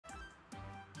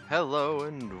Hello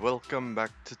and welcome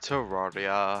back to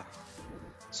Terraria.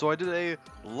 So I did a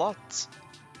lot,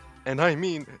 and I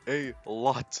mean a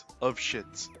lot of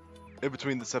shit in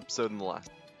between this episode and the last.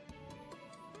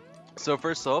 So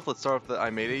first off, let's start off that I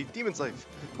made a demon scythe.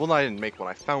 Well, no, I didn't make one,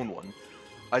 I found one.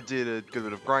 I did a good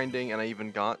bit of grinding, and I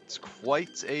even got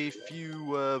quite a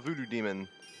few voodoo demon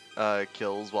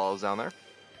kills while I was down there.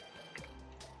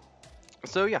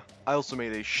 So yeah, I also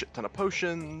made a shit ton of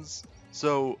potions,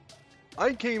 so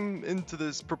I came into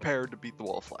this prepared to beat the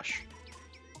wall of flesh.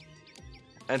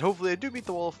 And hopefully I do beat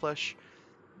the wall of flesh,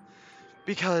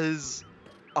 because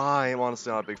I am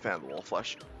honestly not a big fan of the wall of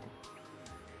flesh.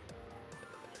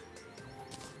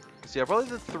 So yeah, probably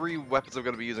the three weapons I'm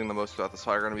going to be using the most throughout this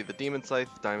fight are going to be the demon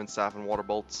scythe, diamond staff, and water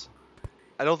bolts.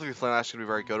 I don't think the flame axe is going to be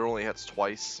very good, it only hits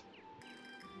twice.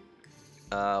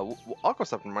 Aqua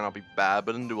scepter might not be bad,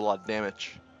 but it doesn't do a lot of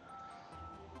damage.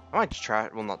 I might just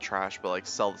trash, well not trash, but like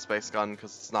sell the space gun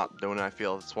because it's not doing it, I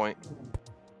feel, at this point.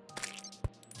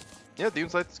 Yeah, demon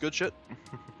scythe is good shit.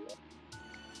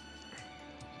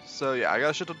 So yeah, I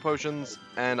got a shit ton of potions,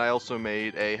 and I also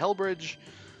made a hell bridge.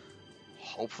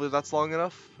 Hopefully that's long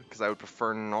enough, because I would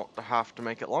prefer not to have to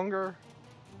make it longer.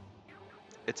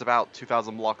 It's about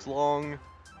 2,000 blocks long,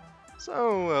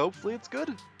 so hopefully it's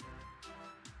good.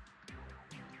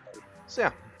 So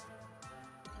yeah.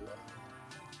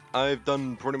 I've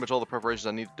done pretty much all the preparations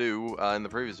I need to do in the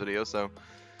previous video, so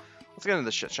let's get into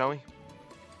this shit, shall we?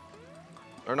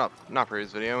 Or not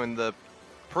previous video, in the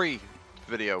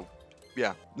pre-video.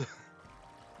 Yeah.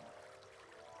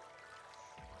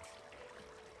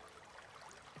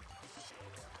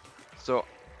 So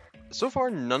far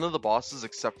none of the bosses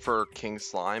except for King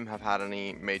Slime have had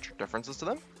any major differences to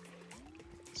them.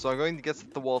 So I'm going to guess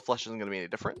that the wall of flesh isn't going to be any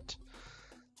different.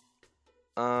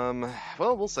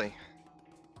 Well, we'll see.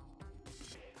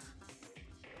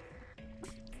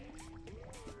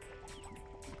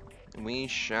 We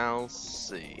shall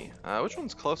see. Which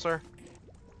one's closer?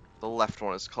 The left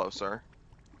one is closer.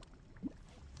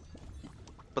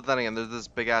 But then again, there's this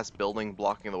big-ass building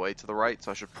blocking the way to the right,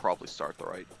 so I should probably start the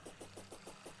right.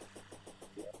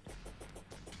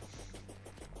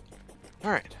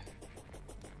 Alright.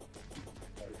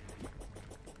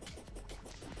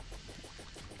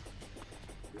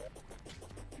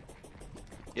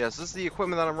 Yes, this is the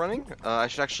equipment that I'm running. I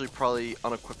should actually probably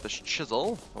unequip this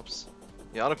chisel. Whoops.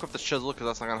 Yeah, unequip this chisel because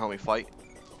that's not going to help me fight.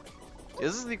 Yeah,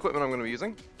 this is the equipment I'm going to be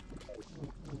using.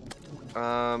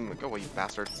 Go away, you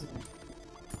bastard.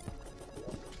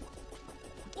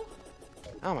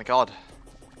 Oh my god.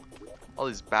 All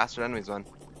these bastard enemies, man.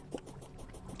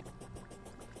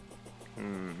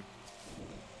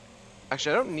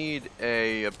 Actually, I don't need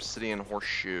a obsidian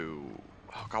horseshoe.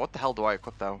 Oh god, what the hell do I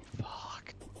equip though?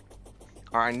 Fuck.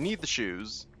 Alright, I need the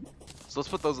shoes. So let's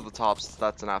put those at the top since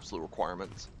that's an absolute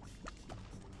requirement.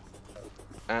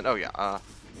 And, oh yeah, yeah,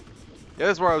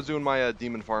 that's where I was doing my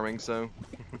demon farming, so.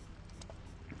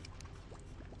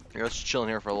 Yeah, let's just chill in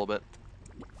here for a little bit.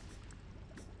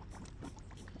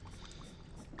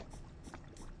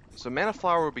 So mana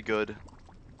flower would be good.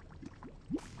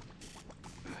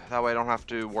 That way I don't have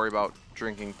to worry about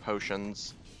drinking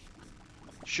potions.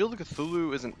 Shield of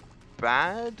Cthulhu isn't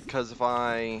bad, because if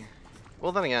I...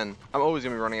 Well, then again, I'm always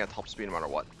going to be running at top speed no matter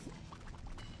what.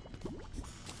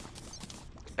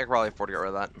 I could probably afford to get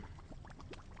rid of that.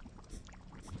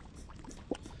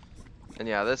 And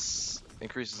yeah, this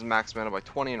increases max mana by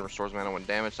 20 and restores mana when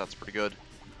damaged. That's pretty good.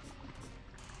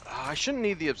 I shouldn't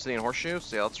need the obsidian horseshoe,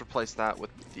 so yeah, let's replace that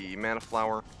with the mana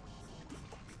flower.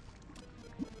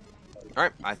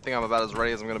 Alright, I think I'm about as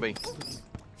ready as I'm going to be.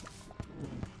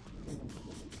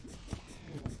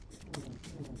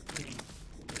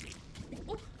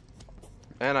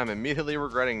 And I'm immediately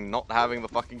regretting not having the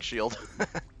fucking shield.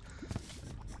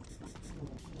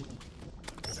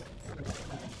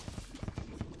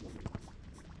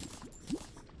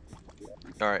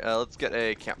 Alright, let's get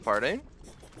a campfire day.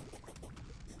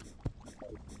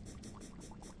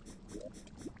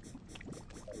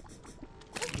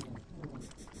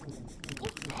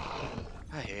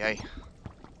 Hey.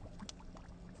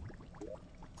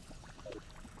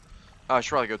 Oh, I should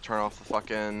probably go turn off the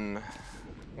fucking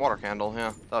water candle.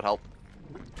 Yeah, that would help.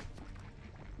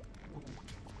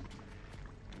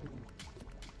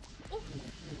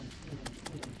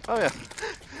 Oh yeah.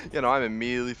 You know, I'm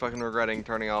immediately fucking regretting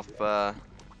turning off, or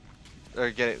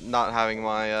not having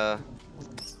my,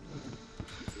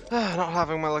 not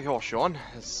having my lucky horseshoe on.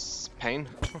 It's pain.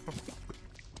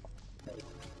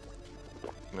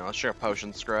 No, let's share a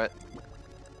potion, screw it.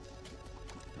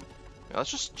 Yeah,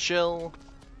 let's just chill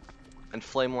and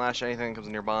flame lash anything that comes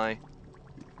nearby.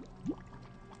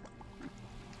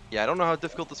 Yeah, I don't know how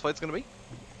difficult this fight's gonna be.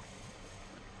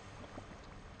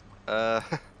 Uh,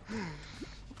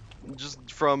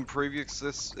 just from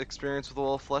previous experience with the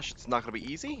Wall of Flesh, it's not gonna be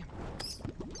easy,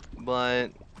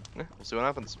 but we'll see what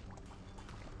happens.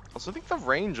 Also, I think the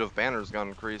range of banners got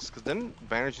increased, because didn't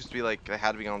banners used to be like, they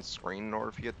had to be on screen in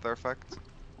order to get their effect?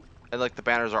 And like the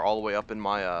banners are all the way up in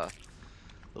my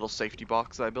little safety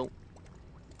box that I built.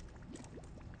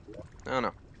 I don't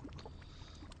know.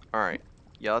 Alright.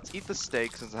 Yeah, let's eat the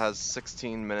steak since it has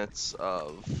 16 minutes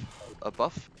of a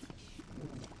buff.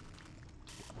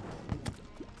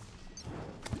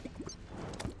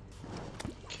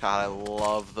 God, I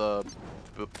love the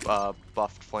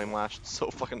buffed flame lash. It's so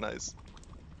fucking nice.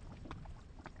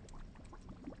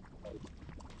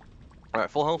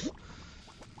 Alright, full health.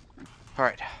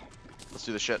 Alright. Let's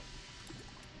do this shit.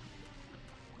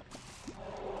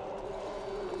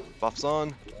 Buffs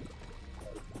on.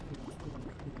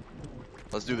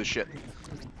 Let's do this shit.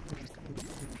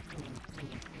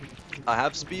 I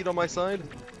have speed on my side.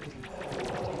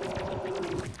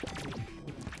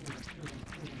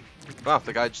 Wow,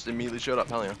 the guy just immediately showed up.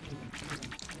 Hell yeah.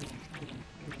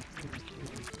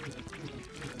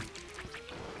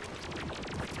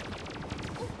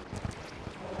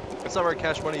 It's not right,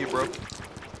 cash money, you broke.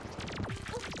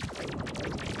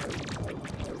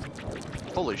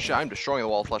 Holy shit, I'm destroying the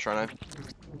Wall of Flesh right now.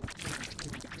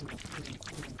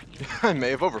 I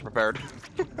may have overprepared.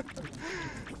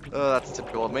 That's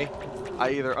typical of me.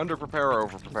 I either underprepare or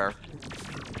overprepare.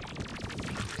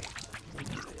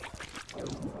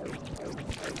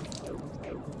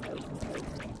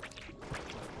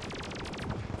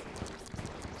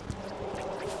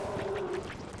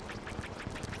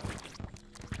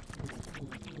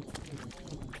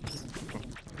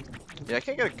 Yeah, I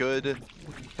can't get a good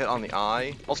hit on the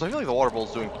eye. Also, I feel like the water bowl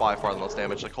is doing by far the most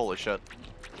damage. Like, holy shit.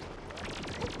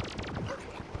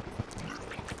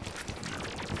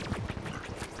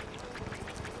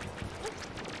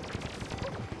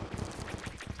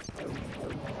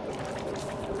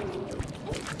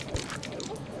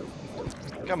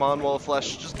 Come on, Wall of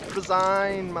Flesh. Just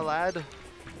resign, my lad.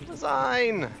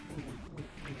 Resign.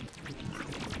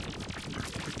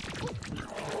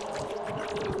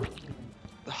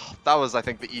 That was, I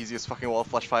think, the easiest fucking Wall of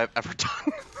Flesh fight I've ever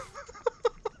done.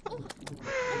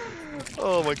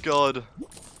 Oh my god.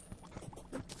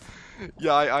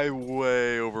 Yeah, I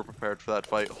way overprepared for that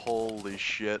fight. Holy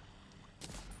shit.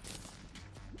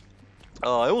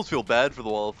 Oh, I almost feel bad for the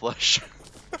Wall of Flesh.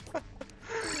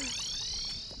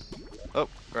 Oh,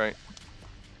 right.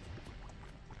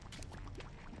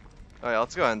 Oh yeah,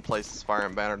 let's go ahead and place this Fire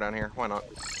Emblem banner down here. Why not?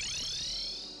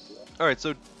 Alright,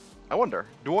 so I wonder,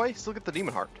 do I still get the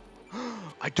Demon Heart?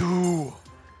 I do!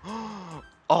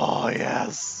 Oh,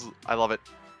 yes! I love it.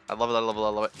 I love it, I love it, I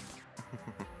love it.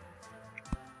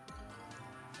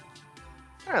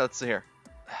 Alright, let's see here.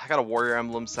 I got a Warrior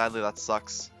Emblem, sadly that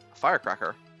sucks.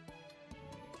 Firecracker.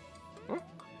 Huh?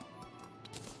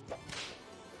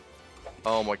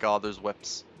 Oh my god, there's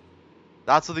whips.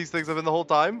 That's what these things have been the whole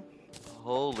time?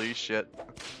 Holy shit.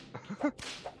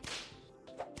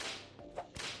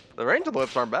 The range of the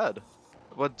whips aren't bad.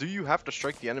 But do you have to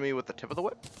strike the enemy with the tip of the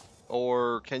whip?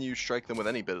 Or can you strike them with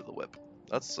any bit of the whip?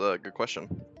 That's a good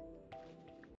question.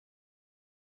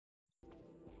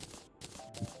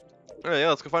 Alright, yeah,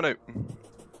 let's go find out.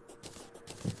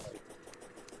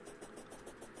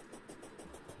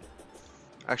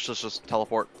 Actually, let's just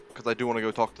teleport, because I do want to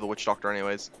go talk to the witch doctor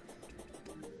anyways.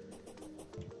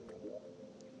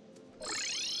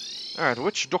 Alright,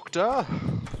 witch doctor.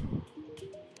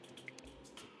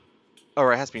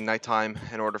 Alright, it has to be nighttime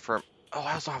in order for... Oh,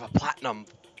 I also have a platinum.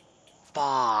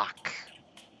 Fuck.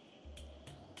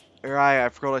 Right, I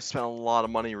forgot I spent a lot of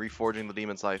money reforging the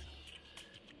demon scythe.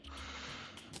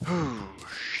 Oh,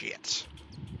 shit.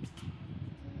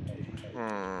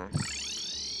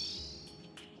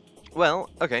 Well,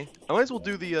 okay. I might as well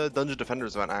do the Dungeon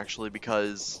Defenders event, actually,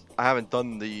 because I haven't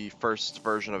done the first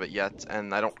version of it yet,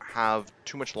 and I don't have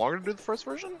too much longer to do the first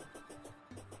version.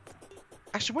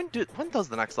 Actually, when does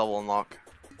the next level unlock?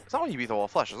 It's not when you beat the Wall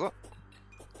of Flesh, is it?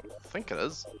 I think it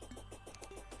is.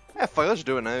 Yeah, fuck, let's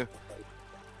do it now.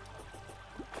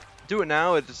 Do it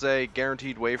now, it's a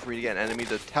guaranteed way for me to get an enemy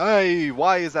to hey,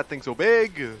 why is that thing so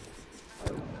big?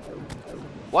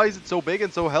 Why is it so big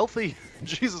and so healthy?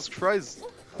 Jesus Christ.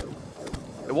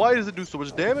 Why does it do so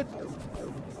much damage?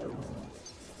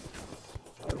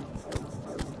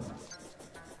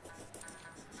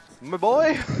 My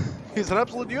boy, he's an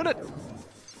absolute unit.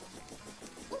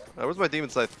 Where's my demon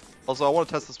scythe? Also, I want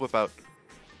to test this whip out.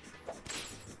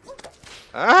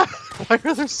 Ah! Why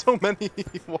are there so many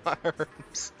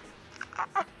worms?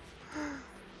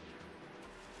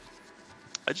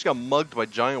 I just got mugged by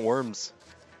giant worms.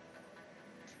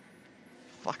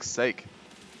 Fuck's sake.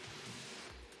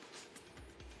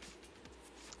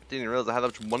 Didn't even realize I had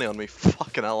that much money on me.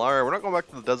 Fucking hell. Alright, we're not going back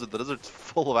to the desert. The desert's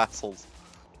full of assholes.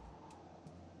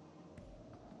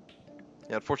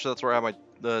 Yeah, unfortunately that's where I have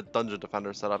the dungeon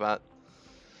defender set up at.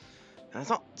 And there's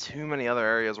not too many other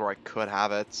areas where I could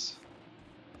have it.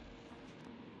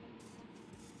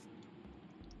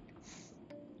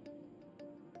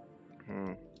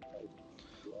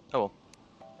 Oh well.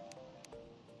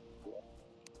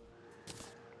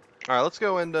 Alright, let's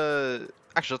go and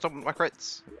actually let's open my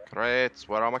crates. Crates,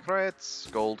 where are my crates?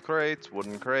 Gold crate,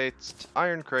 wooden crate,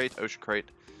 iron crate, ocean crate.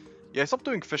 Yeah, I stopped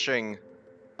doing fishing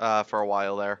for a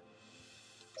while there.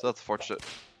 So that's fortunate.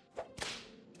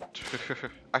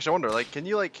 Actually, I wonder, like, can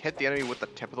you, like, hit the enemy with the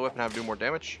tip of the weapon and have do more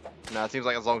damage? Nah, it seems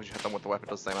like as long as you hit them with the weapon,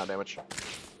 it does the same amount of damage.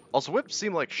 Also, whips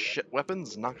seem like shit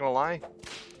weapons, not gonna lie.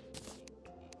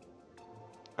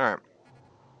 Alright.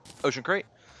 Ocean crate.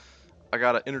 I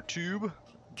got an inner tube,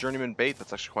 journeyman bait,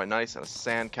 that's actually quite nice, and a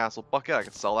sandcastle bucket. I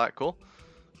can sell that, cool.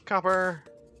 Copper.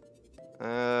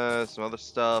 Some other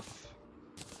stuff.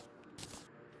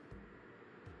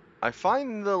 I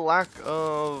find the lack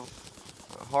of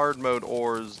hard mode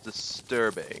ores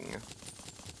disturbing.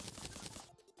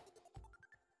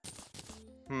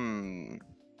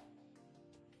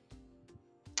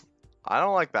 I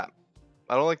don't like that.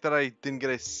 I don't like that I didn't get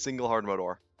a single hard mode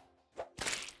ore.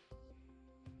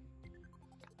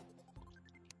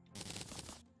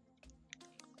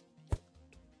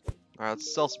 Alright,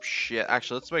 let's sell some shit.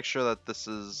 Actually, let's make sure that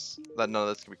none of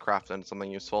this can be crafted into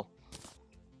something useful.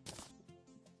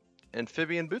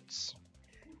 Amphibian boots.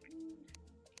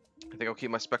 I think I'll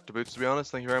keep my Spectre boots, to be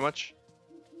honest. Thank you very much.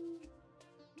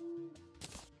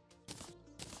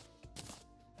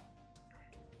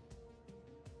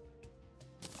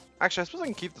 Actually, I suppose I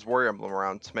can keep this warrior emblem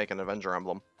around to make an Avenger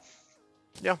emblem.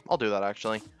 Yeah, I'll do that,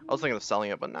 actually. I was thinking of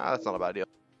selling it, but nah, that's not a bad deal.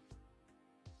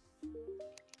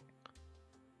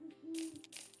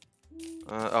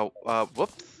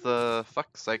 Whoops, the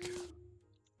fuck's sake.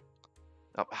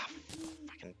 Oh,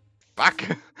 fucking fuck!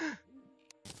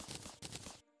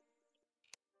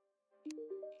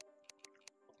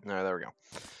 Alright, there we go.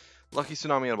 Lucky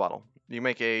tsunami in a bottle. You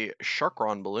make a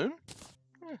Sharkron balloon.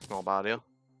 Not a bad deal.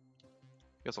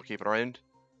 Guess I'll keep it around.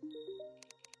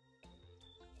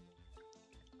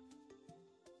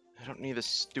 I don't need this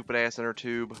stupid ass inner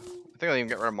tube. I think I'll even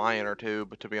get rid of my inner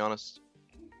tube, to be honest.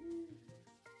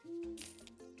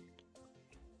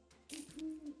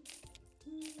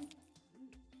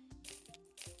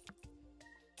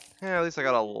 Yeah, at least I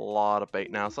got a lot of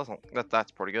bait now, so that's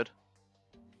pretty good.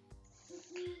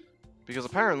 Because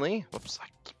apparently, whoops, I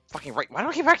keep fucking right. Why do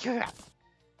I keep back that?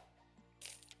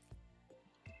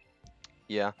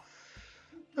 Yeah.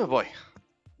 Oh boy.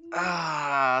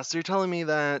 So you're telling me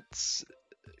that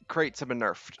crates have been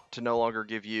nerfed to no longer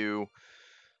give you.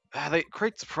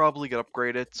 Crates probably get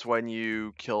upgraded when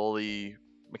you kill the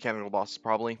mechanical bosses,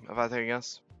 probably, if I take a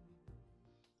guess.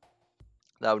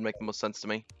 That would make the most sense to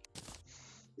me.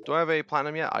 Do I have a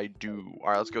platinum yet? I do.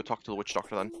 Alright, let's go talk to the witch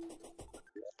doctor then.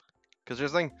 Because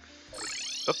here's the thing.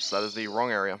 Oops, that is the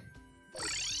wrong area.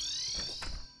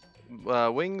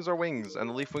 Wings are wings, and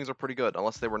the leaf wings are pretty good,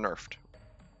 unless they were nerfed.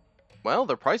 Well,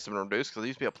 their price has been reduced because they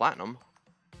used to be a platinum.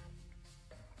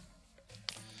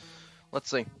 Let's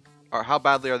see. Alright, how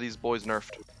badly are these boys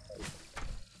nerfed?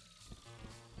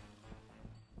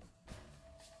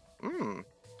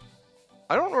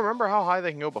 I don't remember how high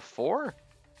they can go before.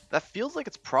 That feels like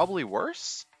it's probably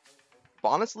worse. But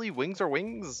honestly, wings are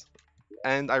wings.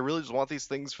 And I really just want these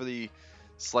things for the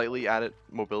slightly added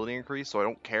mobility increase, so I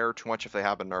don't care too much if they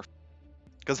have been nerfed.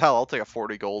 Because hell, I'll take a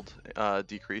 40 gold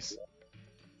decrease.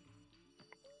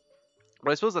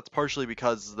 But I suppose that's partially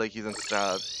because like he's in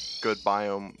a good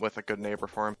biome with a good neighbor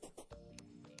for him.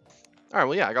 Alright,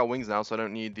 well yeah, I got wings now, so I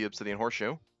don't need the obsidian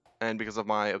horseshoe. And because of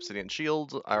my obsidian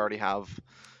shield, I already have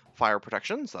fire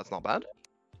protection, so that's not bad.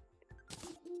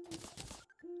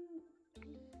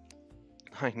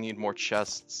 I need more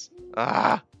chests.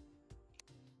 Ah!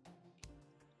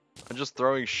 I'm just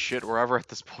throwing shit wherever at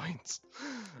this point.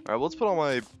 Alright, well, let's put all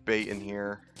my bait in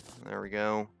here. There we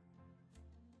go.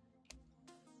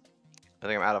 I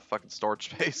think I'm out of fucking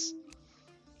storage space.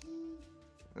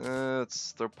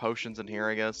 Let's throw potions in here,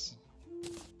 I guess.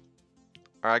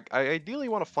 Alright, I ideally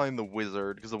want to find the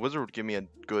wizard, because the wizard would give me a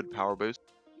good power boost.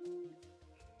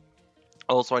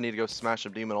 Also, I need to go smash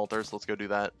some demon altars, so let's go do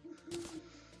that.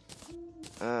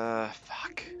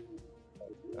 Fuck.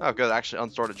 Oh, good, actually,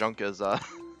 unsorted junk is,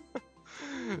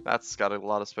 that's got a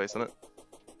lot of space in it.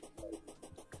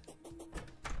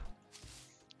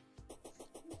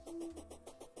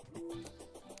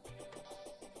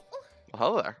 Well,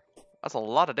 hello there. That's a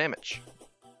lot of damage.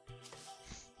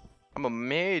 I'm a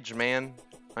mage, man.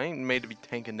 I ain't made to be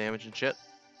tanking damage and shit.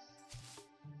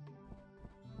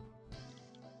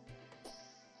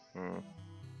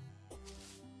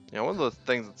 Yeah, one of the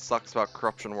things that sucks about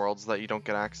Corruption Worlds is that you don't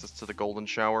get access to the Golden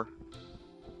Shower.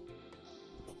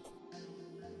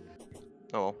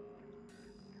 Oh well.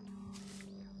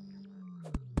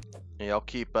 Yeah, I'll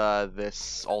keep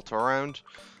this altar around.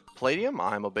 Palladium?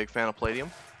 I'm a big fan of Palladium.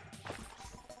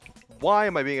 Why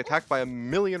am I being attacked by a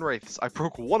million wraiths? I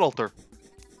broke one altar.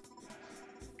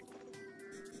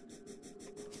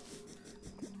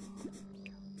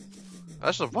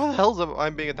 That's just, why the hell am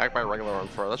I being attacked by a regular arm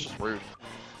thrower? That's just rude.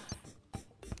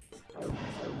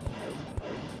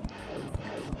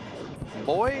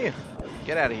 Boy,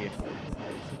 get out of here.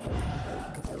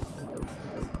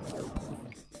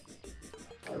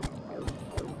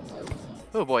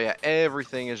 Oh boy, yeah,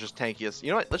 everything is just tankiest. You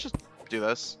know what? Let's just do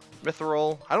this.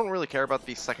 Mithril. I don't really care about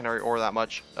the secondary ore that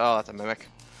much. Oh, that's a mimic.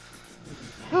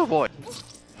 Oh boy.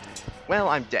 Well,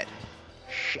 I'm dead.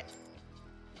 Shit.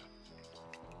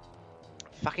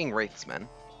 Fucking wraiths, man.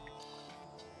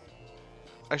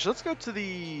 Actually, let's go to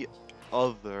the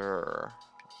other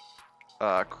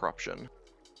corruption.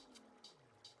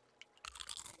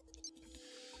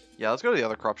 Yeah, let's go to the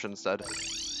other corruption instead.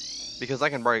 Because I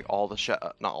can break all the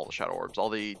not all the shadow orbs, all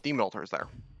the demon altars there.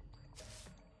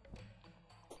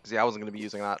 Because yeah, I wasn't going to be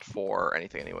using that for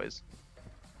anything anyways.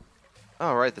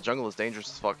 Oh right, the jungle is dangerous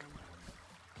as fuck.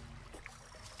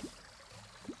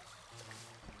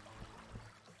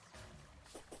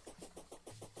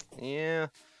 Yeah.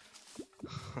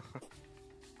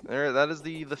 That is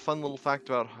the fun little fact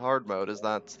about hard mode, is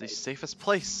that the safest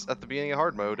place at the beginning of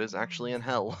hard mode is actually in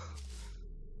hell.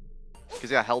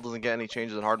 Because yeah, hell doesn't get any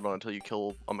changes in hard mode until you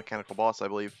kill a mechanical boss, I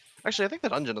believe. Actually, I think the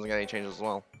dungeon doesn't get any changes as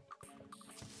well.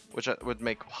 Which would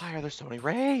make... Why are there so many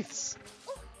wraiths?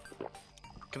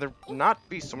 Can there not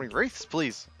be so many wraiths,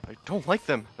 please? I don't like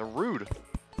them. They're rude.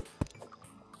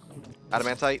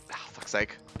 Adamantite? Ah, fuck's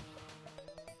sake.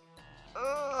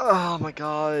 Oh my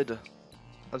god.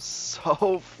 I'm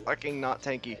so fucking not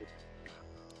tanky.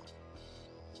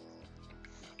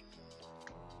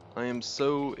 I am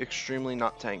so extremely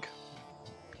not tank.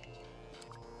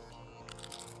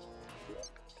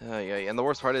 Yeah, and the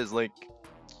worst part is, like,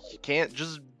 you can't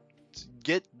just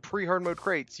get pre-hard mode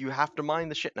crates. You have to mine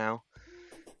the shit now.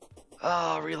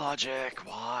 Oh, relogic.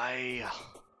 Why?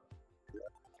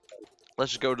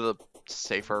 Let's just go to the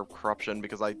safer corruption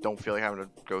because I don't feel like having to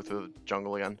go through the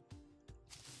jungle again.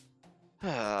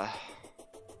 Hello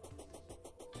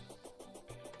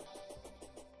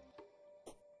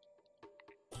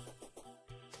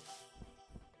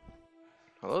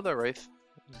there, Wraith.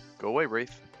 Go away,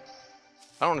 Wraith.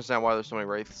 I don't understand why there's so many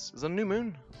Wraiths. Is it a new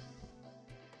moon?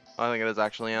 I think it is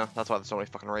actually, yeah. That's why there's so many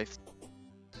fucking Wraiths.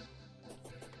 I'm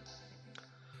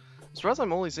surprised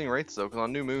I'm only seeing Wraiths though, because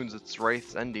on new moons it's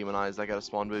Wraiths and Demonized that get a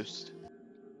spawn boost.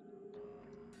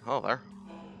 Oh, there.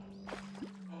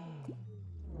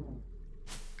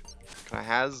 Can I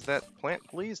has that plant,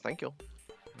 please? Thank you.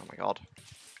 Oh my god.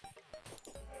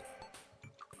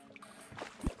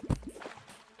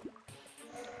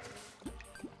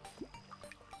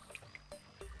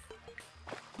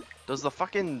 Does the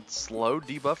fucking slow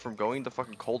debuff from going to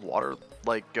fucking cold water,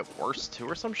 like, get worse too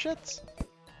or some shits?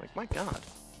 Like, my god.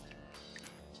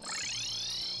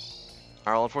 Alright,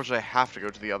 well, unfortunately I have to go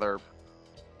to the other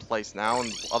place now,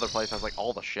 and the other place has, like,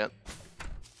 all the shit.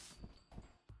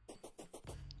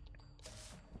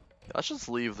 Yeah, let's just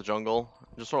leave the jungle.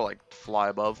 Just sort of, like, fly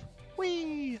above.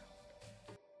 Whee!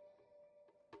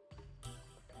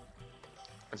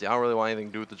 See, I don't really want anything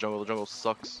to do with the jungle. The jungle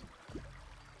sucks.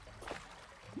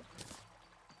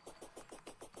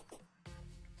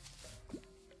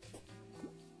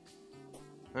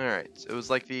 Alright, it was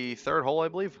like the third hole, I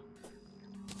believe.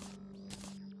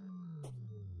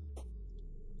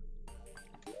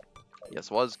 Yes,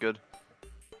 it was good.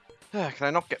 Can I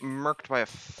not get murked by a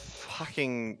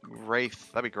fucking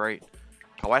wraith? That'd be great.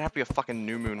 Oh, why'd it have to be a fucking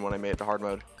new moon when I made it to hard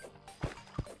mode?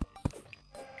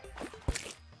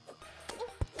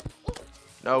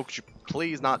 No, could you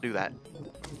please not do that?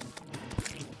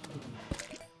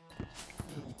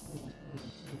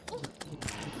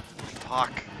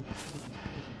 Fuck.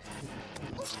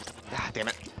 Ah, damn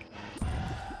it.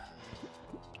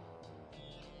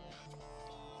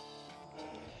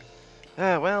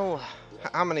 Well,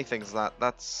 how many things is that?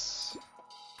 That's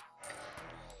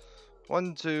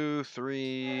 1, 2,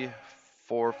 3,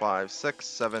 4, 5, 6,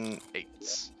 7,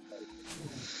 8.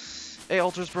 8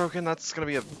 altars broken. That's gonna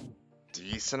be a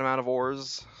decent amount of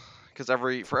ores, because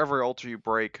for every altar you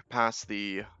break past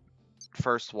the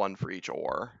first one for each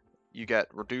ore, you get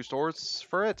reduced ores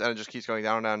for it, and it just keeps going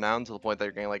down and down and down to the point that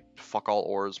you're getting like fuck all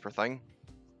ores per thing.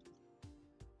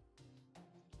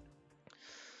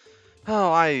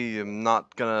 Oh, I am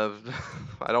not gonna...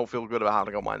 I don't feel good about how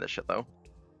to go mine this shit, though.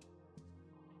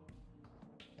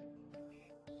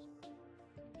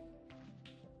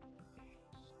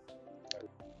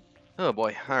 Oh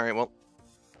boy, alright, well.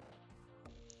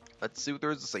 Let's see what there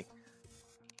is to see.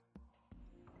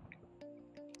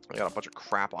 I got a bunch of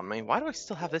crap on me. Why do I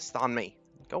still have this on me?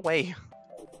 Go away.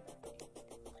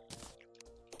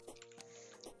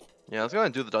 Yeah, I was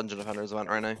gonna do the Dungeon Defenders event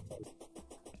right now.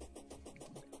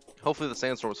 Hopefully the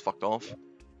sandstorm was fucked off.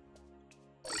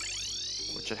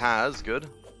 Which it has, good.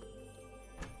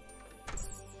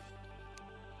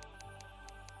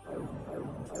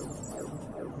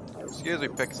 Excuse me,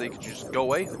 Pixie, could you just go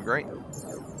away? That'd be great.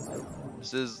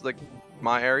 This is, like,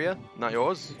 my area, not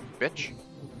yours, bitch.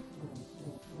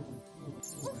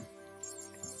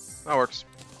 That works.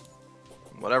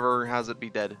 Whatever has it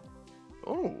be dead.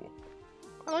 Oh,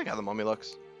 I like how the mummy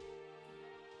looks.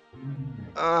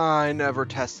 I never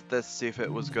tested this to see if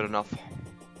it was good enough.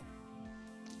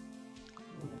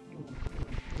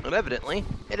 And evidently,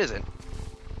 it isn't.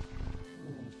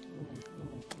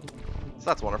 So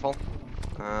that's wonderful.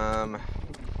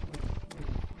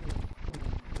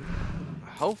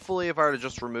 Hopefully if I were to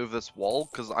just remove this wall,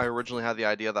 because I originally had the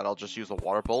idea that I'll just use a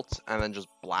water bolt and then just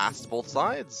blast both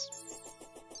sides.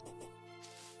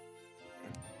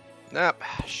 Nope.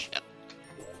 Shit.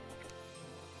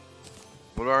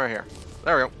 What do I right here?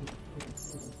 There we go.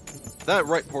 That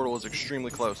right portal is extremely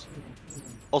close.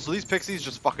 Also, these pixies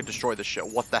just fucking destroy this shit.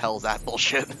 What the hell is that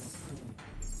bullshit?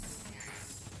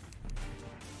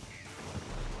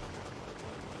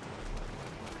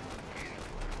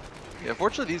 Yeah,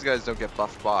 fortunately these guys don't get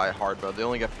buffed by hard mode. They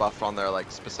only get buffed on their,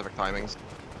 like, specific timings.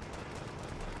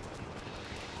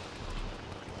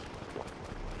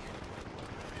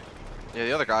 Yeah,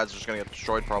 the other guys are just gonna get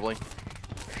destroyed, probably.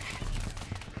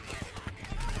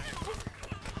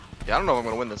 Yeah, I don't know if I'm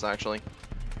gonna win this, actually.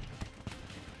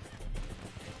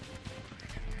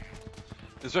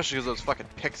 Especially because those fucking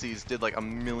pixies did, like,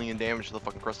 1,000,000 damage to the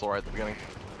fucking crystal right at the beginning.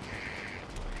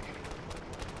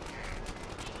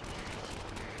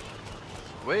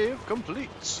 Wave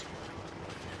complete.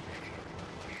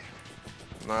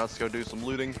 Now let's go do some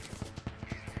looting.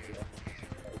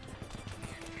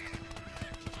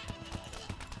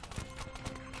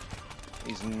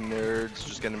 These nerds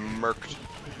just getting murked.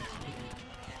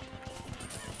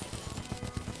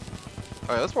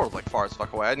 Oh yeah, this portal's like far as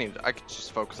fuck away. I could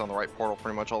just focus on the right portal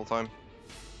pretty much all the time.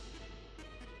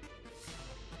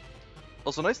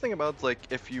 Also, nice thing about, like,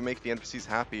 if you make the NPCs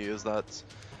happy is that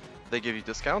they give you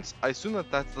discounts. I assume that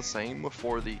that's the same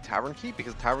for the Tavern Keep,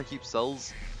 because Tavern Keep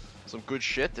sells some good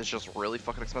shit. It's just really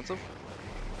fucking expensive.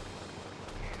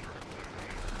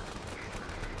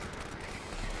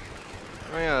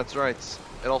 Oh yeah, that's right.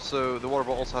 It also, the water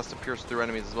bolt also has to pierce through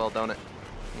enemies as well, don't it?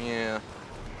 Yeah.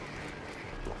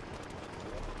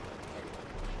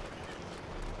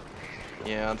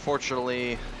 Yeah,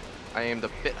 unfortunately, I aimed a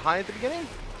bit high at the beginning,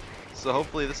 so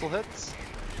hopefully this will hit.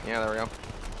 Yeah, there we go.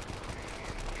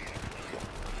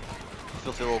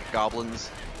 Filthy little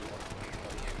goblins.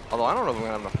 Although I don't know if I'm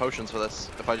gonna have enough potions for this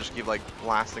if I just keep like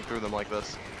blasting through them like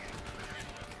this.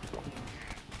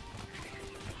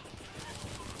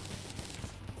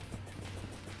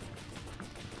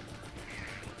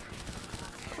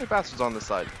 How many bastards on this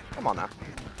side? Come on now.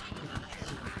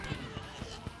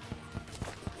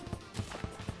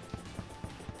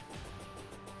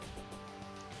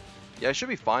 Yeah, I should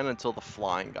be fine until the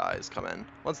flying guys come in.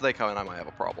 Once they come in, I might have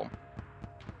a problem.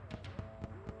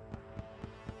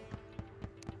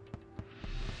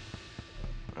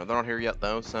 They're not here yet,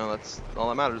 though, so that's all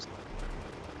that matters.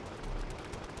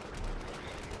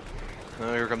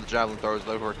 Oh, here come the javelin throwers,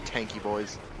 though, who are tanky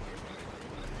boys.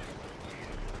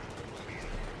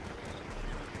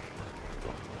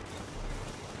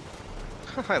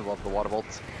 I love the water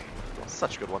bolts.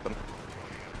 Such a good weapon.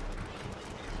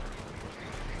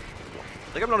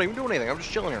 Like, I'm not even doing anything, I'm just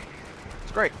chilling here.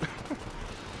 It's great.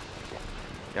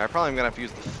 Yeah, I probably am gonna have to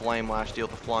use the flame lash to deal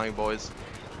with the flying boys.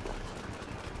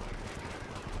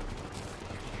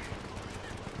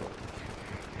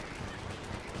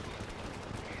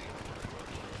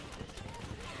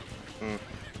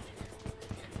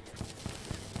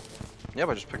 Yeah,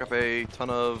 but I just pick up a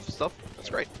ton of stuff. That's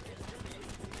great.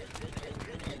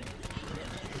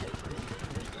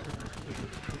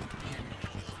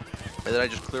 And then I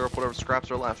just clear up whatever scraps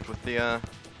are left with the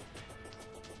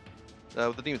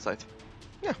demon scythe.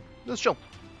 Yeah, let's chill.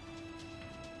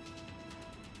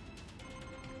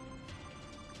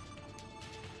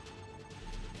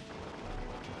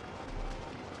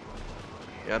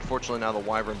 Yeah, unfortunately now the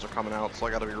wyverns are coming out, so I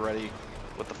gotta be ready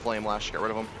with the flame lash to get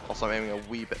rid of them. Also, I'm aiming a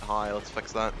wee bit high. Let's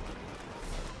fix that.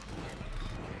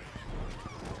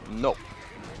 No.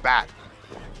 Bad.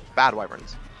 Bad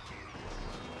wyverns.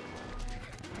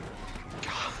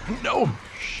 God, no!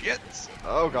 Shit!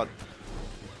 Oh god.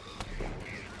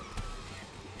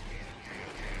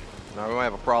 Now we might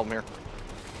have a problem here.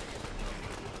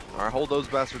 Alright, hold those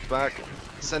bastards back.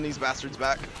 Send these bastards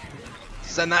back.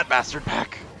 Send that bastard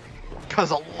back!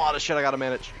 Cause a lot of shit I gotta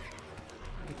manage.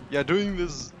 Yeah, doing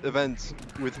this event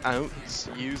without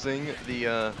using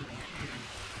the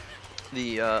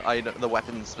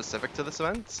weapons specific to this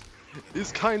event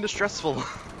is kind of stressful.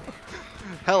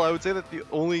 Hell, I would say that the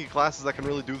only classes that can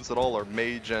really do this at all are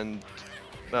Mage and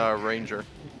Ranger.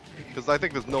 Because I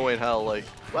think there's no way in hell, like,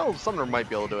 well, Summoner might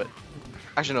be able to do it.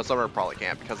 Actually, no, Summoner probably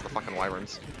can't because of the fucking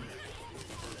wyverns.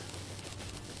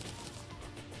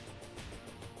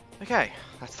 Okay,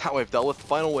 that's that wave dealt with.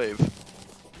 Final wave.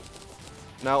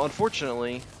 Now,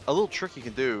 unfortunately, a little trick you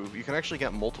can do, you can actually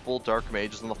get multiple Dark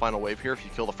Mages in the final wave here if you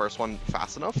kill the first one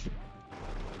fast enough.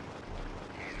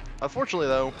 Unfortunately,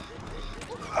 though...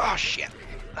 Oh, shit!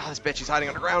 Oh, this bitch, he's hiding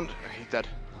underground. He's dead.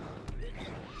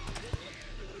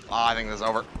 Oh, I think this is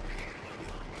over.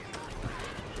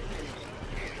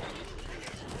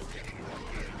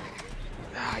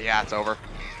 Ah, yeah, it's over.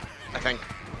 I think.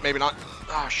 Maybe not.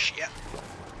 Oh, shit.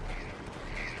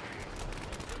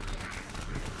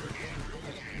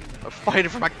 I'm fighting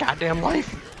for my goddamn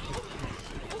life.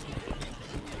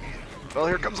 Well,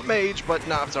 here comes a mage, but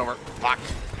no, it's over. Fuck.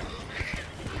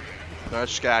 No,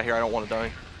 let's just get out of here. I don't want to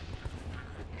die.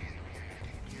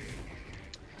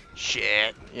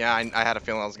 Shit. Yeah, I had a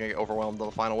feeling I was going to get overwhelmed on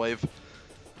the final wave.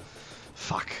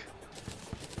 Fuck.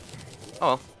 Oh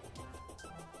well.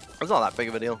 It's not that big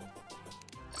of a deal.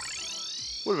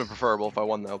 Would have been preferable if I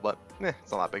won though, but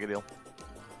it's not that big a deal.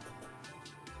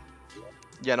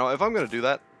 Yeah, no, if I'm going to do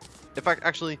that, if I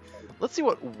actually, let's see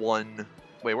what one.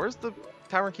 Wait, where's the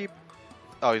Tavern Keep?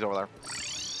 Oh, he's over there.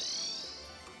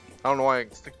 I don't know why I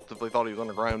instinctively thought he was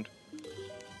underground.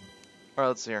 Alright,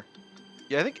 let's see here.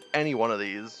 Yeah, I think any one of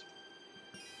these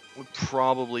would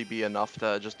probably be enough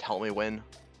to just help me win.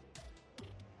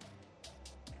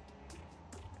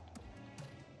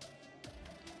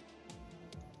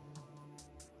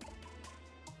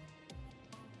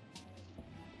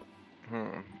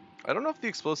 I don't know if the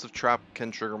explosive trap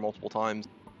can trigger multiple times.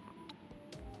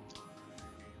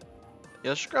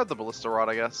 Yeah, let's just grab the ballista rod,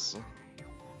 I guess.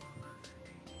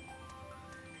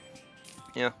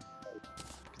 Yeah.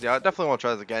 Yeah, I definitely want to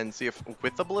try this again, see if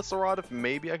with the ballista rod, if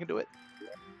maybe I can do it.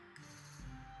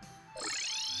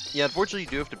 Yeah, unfortunately you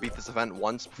do have to beat this event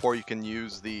once before you can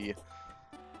use the...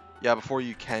 Yeah, before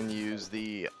you can use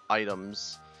the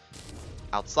items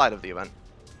outside of the event.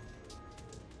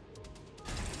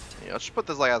 Yeah, let's just put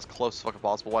this like as close as fucking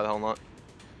possible. Why the hell not?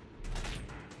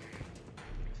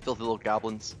 Filthy little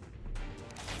goblins.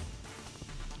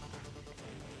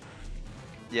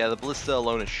 Yeah, the ballista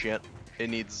alone is shit.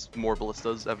 It needs more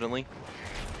ballistas, evidently.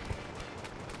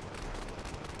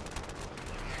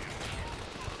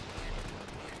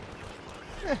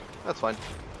 That's fine.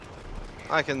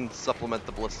 I can supplement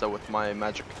the ballista with my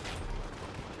magic.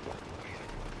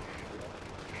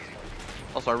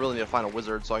 Also, I really need to find a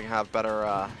wizard so I can have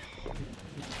better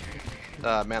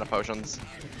mana potions.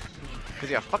 Because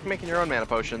yeah, fuck making your own mana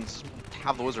potions.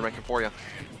 Have the wizard make it for you.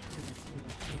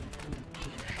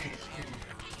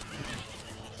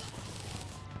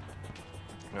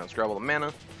 Now let's grab all the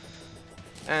mana.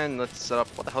 And let's set up...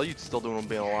 What the hell are you still doing with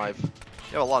being alive?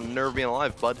 You have a lot of nerve being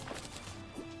alive, bud.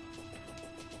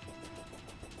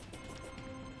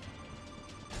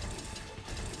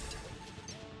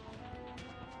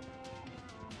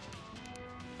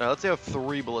 Now let's see how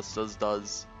 3 ballistas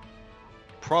does.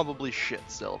 Probably shit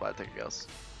still, if I take a guess.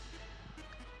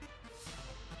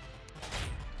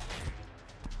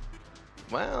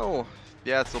 Well,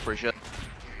 yeah, it's still pretty shit.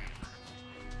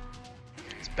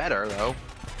 It's better, though.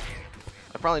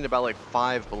 I probably need about like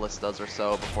 5 ballistas or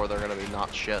so before they're gonna be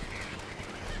not shit.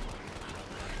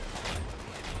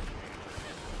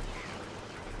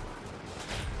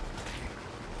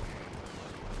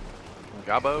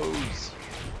 Gobos!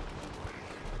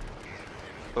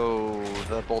 Oh,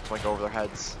 the bolts might go over their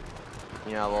heads.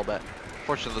 Yeah, a little bit.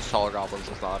 Fortunately, those taller goblins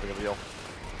is not a big deal.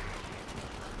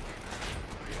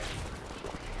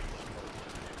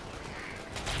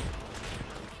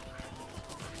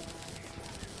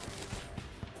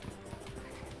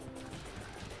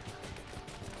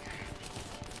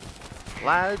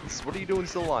 Lads, what are you doing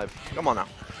still alive? Come on now.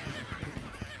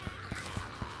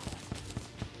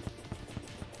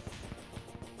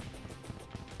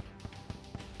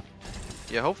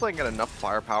 Yeah, hopefully I can get enough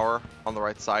firepower on the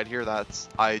right side here that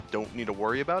I don't need to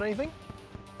worry about anything.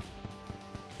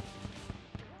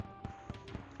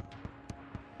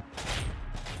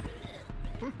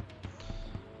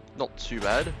 Not too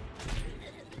bad.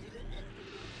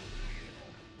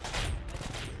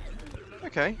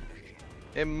 Okay.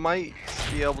 It might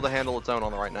be able to handle its own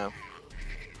on the right now.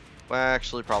 Well,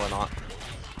 actually, probably not.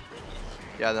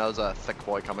 Yeah, that was a thick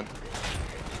boy coming.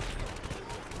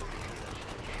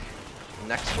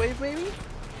 Next wave, maybe?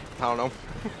 I don't know.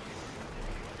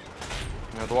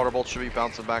 Yeah, the water bolt should be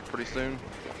bouncing back pretty soon.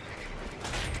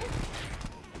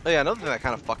 Oh yeah, another thing that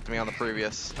kind of fucked me on the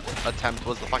previous attempt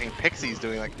was the fucking pixies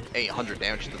doing like 800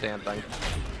 damage to the damn thing.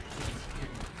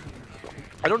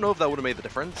 I don't know if that would have made the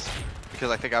difference, because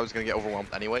I think I was going to get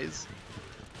overwhelmed anyways.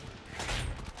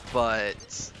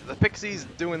 But the pixies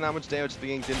doing that much damage to the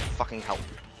game didn't fucking help.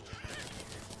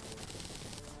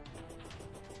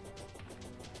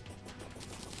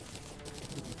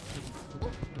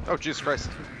 Oh, Jesus Christ.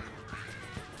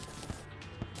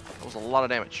 That was a lot of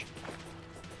damage.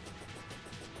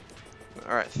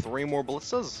 Alright, 3 more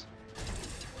ballistas.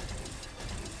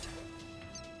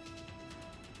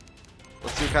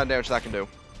 Let's see what kind of damage that can do.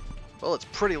 Well, it's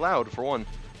pretty loud for one.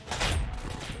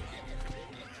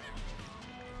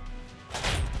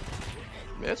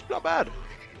 Yeah, it's not bad.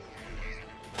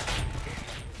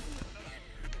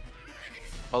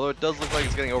 Although it does look like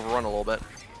it's getting overrun a little bit.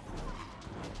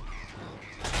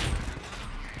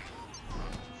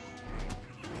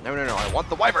 No, no, no, I want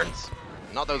the wyverns!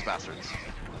 Not those bastards.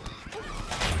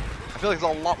 I feel like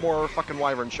there's a lot more fucking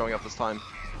wyverns showing up this time.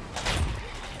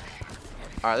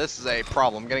 Alright, this is a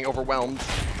problem. I'm getting overwhelmed.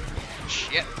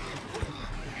 Shit.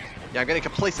 Yeah, I'm getting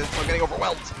complacent, so I'm getting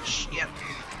overwhelmed. Shit.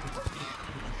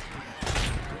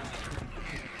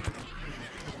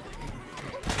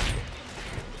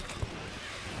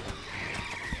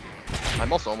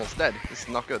 I'm also almost dead. This is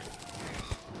not good.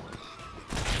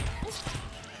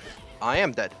 I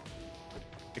am dead.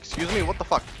 Excuse me? What the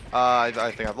fuck?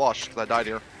 I think I've lost because I died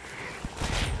here.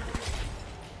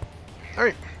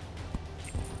 Alright.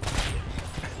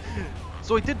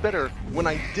 So I did better when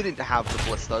I didn't have the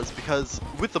ballistas, because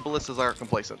with the ballistas I got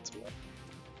complacent.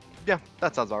 Yeah,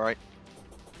 that sounds alright.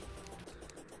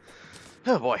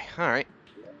 Oh boy, alright.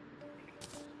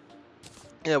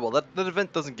 Yeah, well, that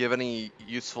event doesn't give any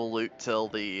useful loot till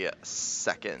the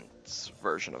second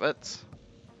version of it.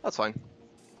 That's fine.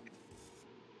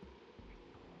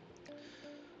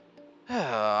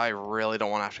 I really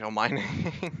don't want to have to go mining.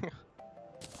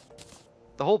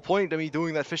 The whole point of me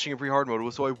doing that fishing in pre-hard mode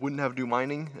was so I wouldn't have to do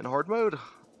mining in hard mode.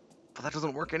 But that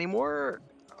doesn't work anymore.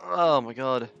 Oh my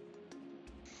god.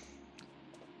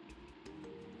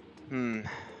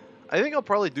 I think I'll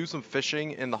probably do some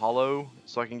fishing in the hollow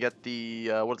so I can get the,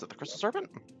 what is it, the Crystal Serpent?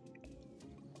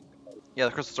 Yeah,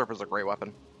 the Crystal Serpent's a great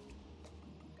weapon.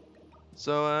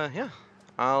 So, yeah,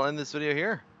 I'll end this video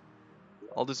here.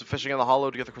 I'll do some fishing in the hollow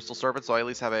to get the Crystal Serpent so I at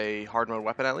least have a hard mode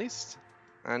weapon at least.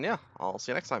 And yeah, I'll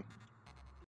see you next time.